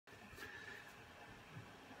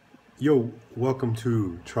Yo, welcome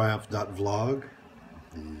to Triumph.vlog,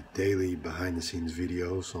 the daily behind the scenes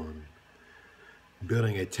videos on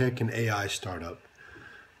building a tech and AI startup.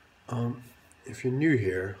 If you're new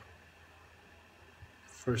here,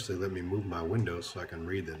 firstly let me move my window so I can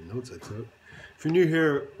read the notes I took. If you're new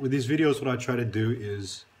here, with these videos what I try to do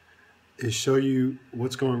is show you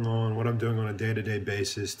what's going on, what I'm doing on a day-to-day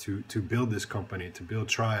basis to build this company, to build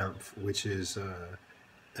Triumph, which is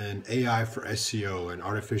an AI for SEO and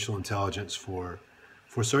artificial intelligence for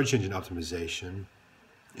search engine optimization.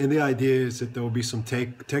 And the idea is that there will be some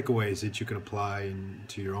takeaways that you can apply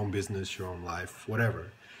into your own business, your own life,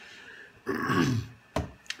 whatever.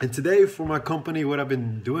 And today for my company, what I've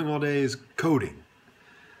been doing all day is coding.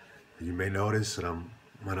 You may notice that I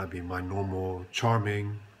might not be my normal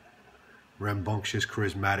charming, rambunctious,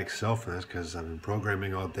 charismatic self, and that's because I've been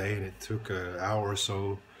programming all day and it took an hour or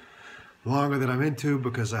so longer than I'm into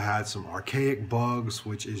because I had some archaic bugs,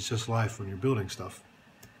 which is just life when you're building stuff.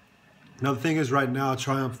 Now the thing is, right now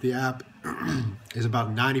Triumph, the app, is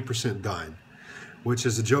about 90% done, which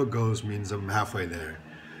as the joke goes means I'm halfway there.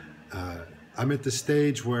 I'm at the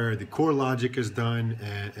stage where the core logic is done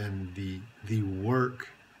and the work,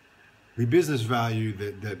 the business value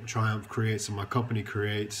that Triumph creates and my company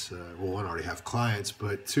creates, well, one, I already have clients,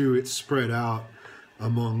 but two, it's spread out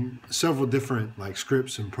among several different like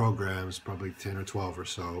scripts and programs, probably 10 or 12 or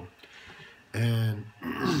so. And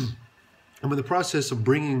I'm in the process of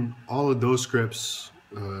bringing all of those scripts,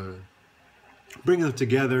 bringing them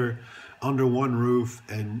together under one roof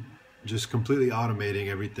and just completely automating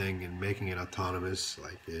everything and making it autonomous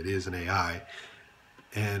like it is an AI.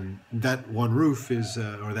 And that one roof is,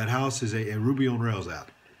 or that house is a Ruby on Rails app.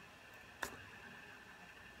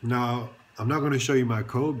 Now, I'm not going to show you my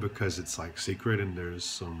code because it's like secret and there's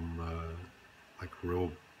some like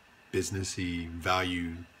real businessy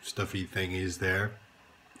value stuffy thingies there.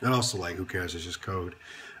 And also, like, who cares, it's just code.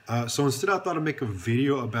 So instead I thought I'd make a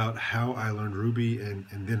video about how I learned Ruby and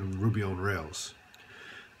then Ruby on Rails.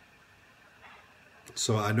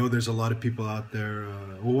 So I know there's a lot of people out there,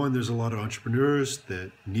 well, one, there's a lot of entrepreneurs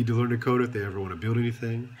that need to learn to code if they ever want to build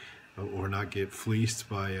anything or not get fleeced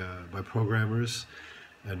by programmers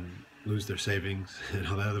and lose their savings and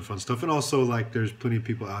all that other fun stuff. And also, like, there's plenty of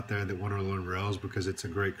people out there that want to learn Rails because it's a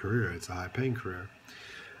great career. It's a high-paying career.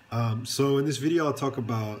 So in this video, I'll talk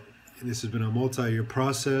about, this has been a multi-year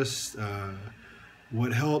process,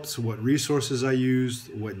 what helps, what resources I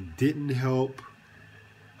used, what didn't help,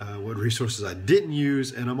 what resources I didn't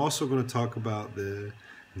use, and I'm also going to talk about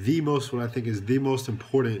what I think is the most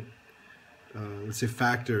important, let's say,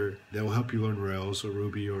 factor that will help you learn Rails or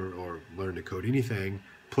Ruby or learn to code anything,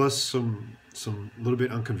 plus some little bit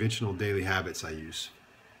unconventional daily habits I use.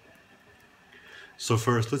 So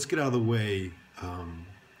first, let's get out of the way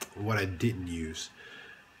what I didn't use.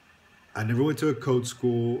 I never went to a code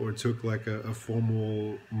school or took like a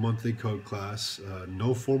formal monthly code class,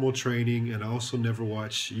 no formal training, and I also never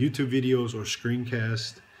watched YouTube videos or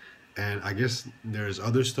screencasts. And I guess there's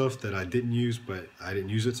other stuff that I didn't use, but I didn't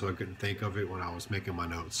use it, so I couldn't think of it when I was making my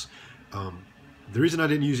notes. The reason I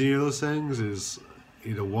didn't use any of those things is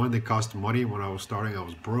either one, they cost money. When I was starting, I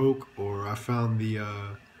was broke, or I found the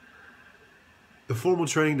formal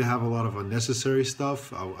training to have a lot of unnecessary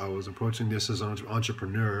stuff. I was approaching this as an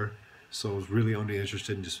entrepreneur, so I was really only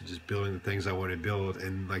interested in just building the things I wanted to build.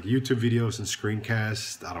 And like YouTube videos and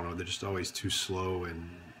screencasts, I don't know, they're just always too slow. And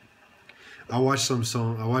I watched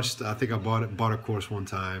I think I bought a course one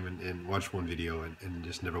time and watched one video and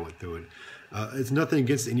just never went through it. It's nothing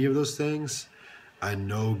against any of those things. I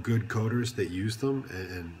know good coders that use them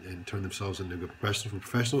and turn themselves into good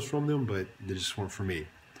professionals from them, but they just weren't for me.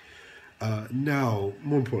 Now,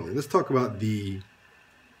 more importantly, let's talk about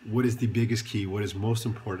what is the biggest key, what is most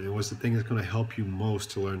important, and what's the thing that's going to help you most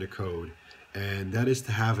to learn to code. And that is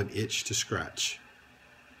to have an itch to scratch.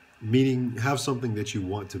 Meaning, have something that you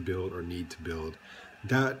want to build or need to build.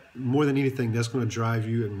 That, more than anything, that's going to drive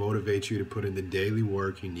you and motivate you to put in the daily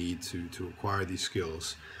work you need to acquire these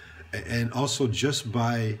skills. And also, just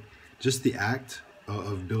the act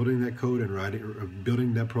of building that code and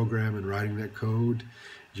building that program and writing that code,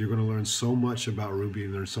 you're going to learn so much about Ruby,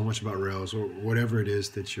 learn so much about Rails, or whatever it is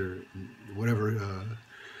that whatever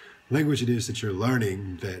language it is that you're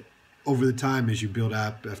learning, that over the time as you build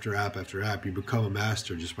app after app after app, you become a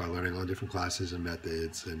master just by learning all different classes and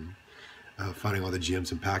methods and finding all the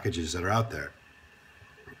gems and packages that are out there.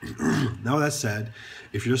 Now that said,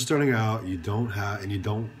 if you're just starting out, you don't have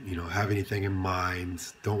anything in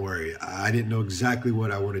mind, don't worry. I didn't know exactly what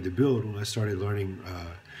I wanted to build when I started learning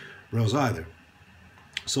Rails either.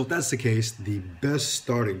 So if that's the case, the best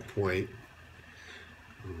starting point,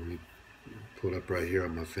 let me pulled up right here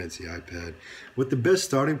on my fancy iPad. What the best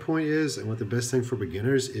starting point is, and what the best thing for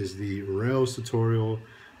beginners is the Rails tutorial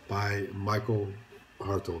by Michael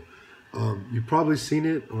Hartle. You've probably seen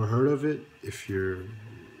it or heard of it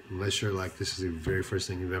unless you're like, this is the very first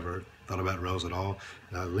thing you've ever thought about Rails at all.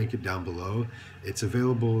 I'll link it down below. It's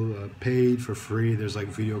available paid for free. There's like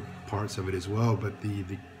video parts of it as well, but the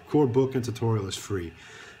core book and tutorial is free.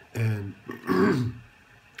 And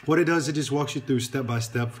what it does, it just walks you through step by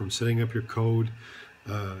step from setting up your code,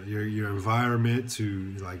 your environment,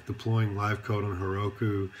 to like deploying live code on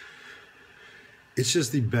Heroku. It's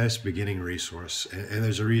just the best beginning resource, and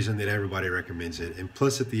there's a reason that everybody recommends it. And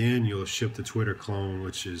plus, at the end, you'll ship the Twitter clone,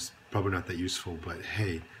 which is probably not that useful, but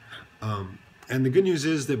hey. And the good news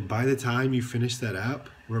is that by the time you finish that app,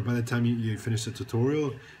 or by the time you finish the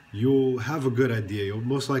tutorial, you'll have a good idea. You'll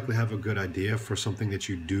most likely have a good idea for something that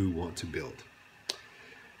you do want to build.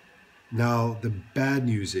 Now, the bad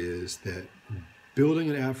news is that building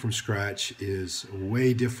an app from scratch is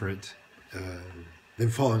way different than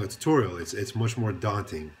following a tutorial. It's much more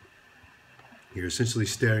daunting. You're essentially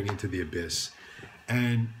staring into the abyss.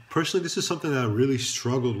 And personally, this is something that I really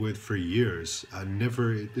struggled with for years.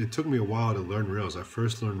 It took me a while to learn Rails. I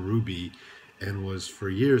first learned Ruby and was for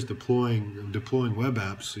years deploying web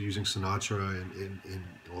apps using Sinatra and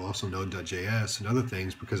also Node.js and other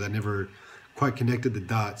things, because I never quite connected the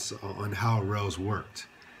dots on how Rails worked.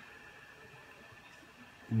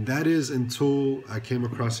 That is until I came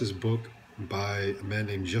across this book by a man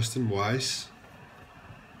named Justin Weiss.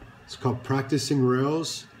 It's called Practicing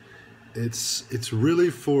Rails. It's really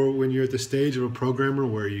for when you're at the stage of a programmer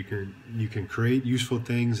where you can create useful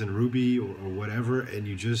things in Ruby or whatever, and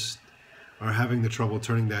you just are having the trouble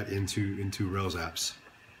turning that into Rails apps.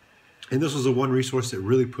 And this was the one resource that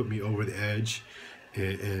really put me over the edge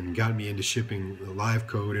and got me into shipping live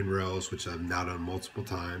code in Rails, which I've now done multiple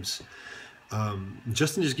times.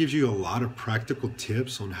 Justin just gives you a lot of practical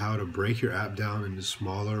tips on how to break your app down into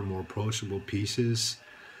smaller, more approachable pieces.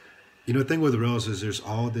 You know, the thing with Rails is there's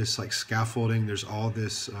all this like scaffolding, there's all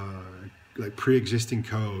this like pre-existing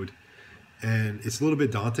code, and it's a little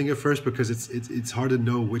bit daunting at first because it's hard to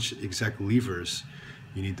know which exact levers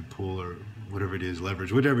you need to pull, or whatever it is,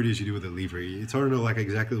 leverage, whatever it is you do with a lever. It's hard to know like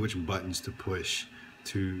exactly which buttons to push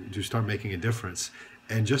to start making a difference.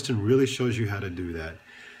 And Justin really shows you how to do that.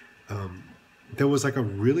 There was like a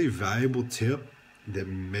really valuable tip that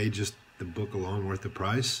made just the book alone worth the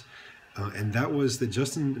price. And that was that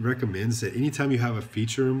Justin recommends that anytime you have a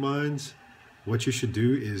feature in mind, what you should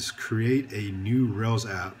do is create a new Rails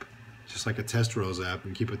app, just like a test Rails app,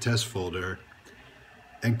 and keep a test folder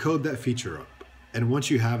and code that feature up. And once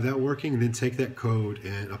you have that working, then take that code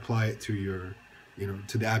and apply it to your,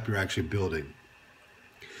 to the app you're actually building.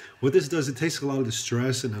 What this does, it takes a lot of the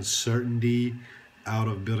stress and uncertainty out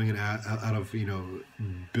of building an app,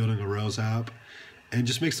 building a Rails app, and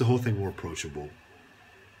just makes the whole thing more approachable.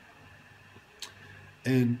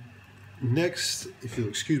 And next, if you'll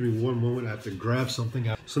excuse me one moment, I have to grab something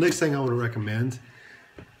out. So next thing I want to recommend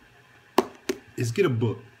is get a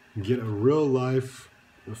book. Get a real life,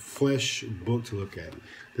 flesh book to look at.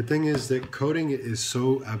 The thing is that coding is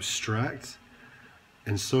so abstract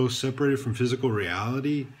and so separated from physical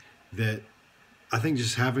reality that I think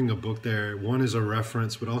just having a book there, one, is a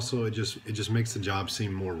reference, but also it just makes the job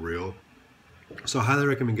seem more real. So I highly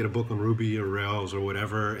recommend get a book on Ruby or Rails or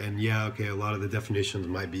whatever. And yeah, okay, a lot of the definitions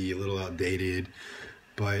might be a little outdated,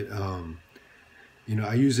 but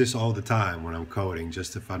I use this all the time when I'm coding,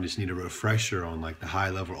 just if I just need a refresher on like the high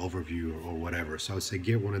level overview or whatever. So I would say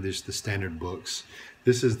get one of the standard books.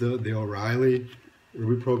 This is the O'Reilly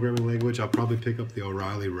Ruby programming language. I'll probably pick up the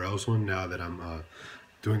O'Reilly Rails one now that I'm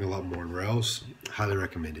doing a lot more in Rails. Highly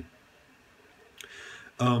recommended.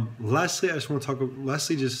 Lastly, I just want to talk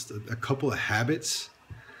just a couple of habits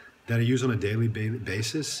that I use on a daily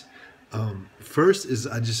basis. First is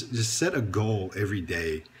I just set a goal every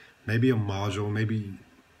day, maybe a module, maybe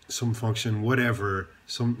some function, whatever,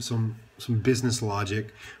 some business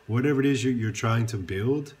logic, whatever it is you're trying to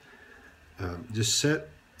build. Just set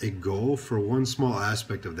a goal for one small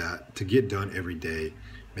aspect of that to get done every day.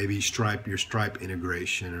 Maybe your Stripe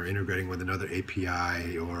integration, or integrating with another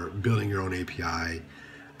API, or building your own API.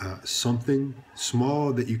 Something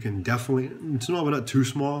small that you can definitely, small but not too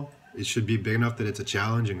small. It should be big enough that it's a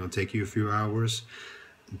challenge and it'll take you a few hours,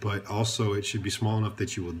 but also it should be small enough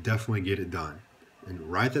that you will definitely get it done. And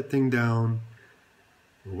write that thing down,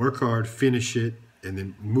 work hard, finish it, and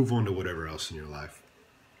then move on to whatever else in your life.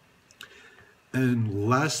 And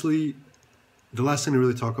lastly, the last thing to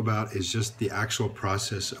really talk about is just the actual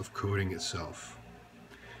process of coding itself.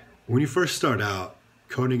 When you first start out,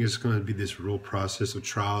 coding is going to be this real process of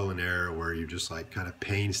trial and error where you're just like kind of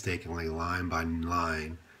painstakingly line by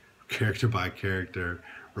line, character by character,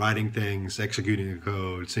 writing things, executing the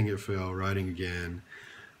code, seeing it fail, writing again.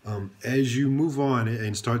 As you move on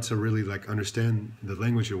and start to really like understand the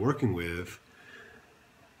language you're working with,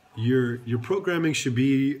 your programming should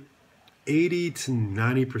be 80 to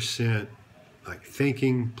 90% like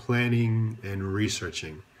thinking, planning, and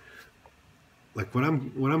researching. Like when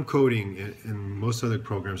I'm coding, and most other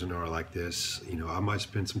programs I know are like this, you know, I might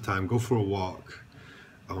spend some time, go for a walk,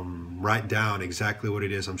 write down exactly what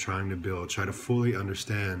it is I'm trying to build, try to fully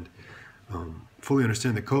understand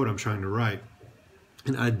the code I'm trying to write.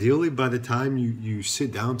 And ideally, by the time you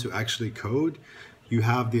sit down to actually code, you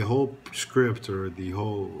have the whole script or the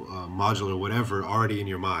whole module or whatever already in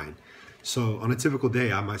your mind. So on a typical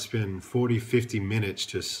day, I might spend 40, 50 minutes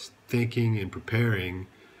just thinking and preparing,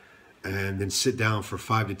 and then sit down for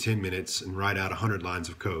 5 to 10 minutes and write out 100 lines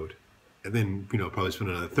of code. And then, you know, probably spend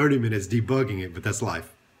another 30 minutes debugging it, but that's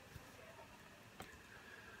life.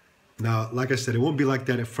 Now, like I said, it won't be like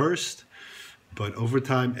that at first, but over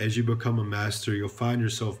time, as you become a master, you'll find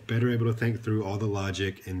yourself better able to think through all the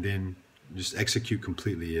logic and then just execute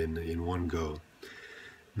completely in one go.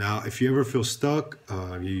 Now, if you ever feel stuck,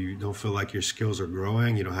 you don't feel like your skills are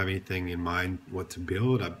growing, you don't have anything in mind what to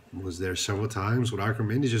build, I was there several times. What I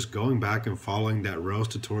recommend is just going back and following that Rails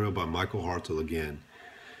tutorial by Michael Hartle again.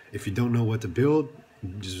 If you don't know what to build,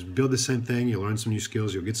 just build the same thing, you'll learn some new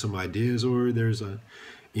skills, you'll get some ideas, or there's a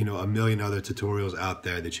million other tutorials out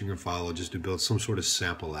there that you can follow just to build some sort of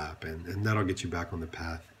sample app, and that'll get you back on the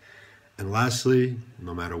path. And lastly,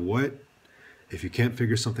 no matter what, if you can't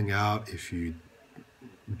figure something out, if you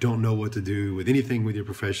don't know what to do with anything with your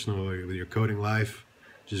professional or with your coding life,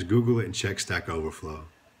 just Google it and check Stack Overflow.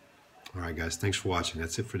 All right, guys, thanks for watching.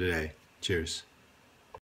 That's it for today. Cheers.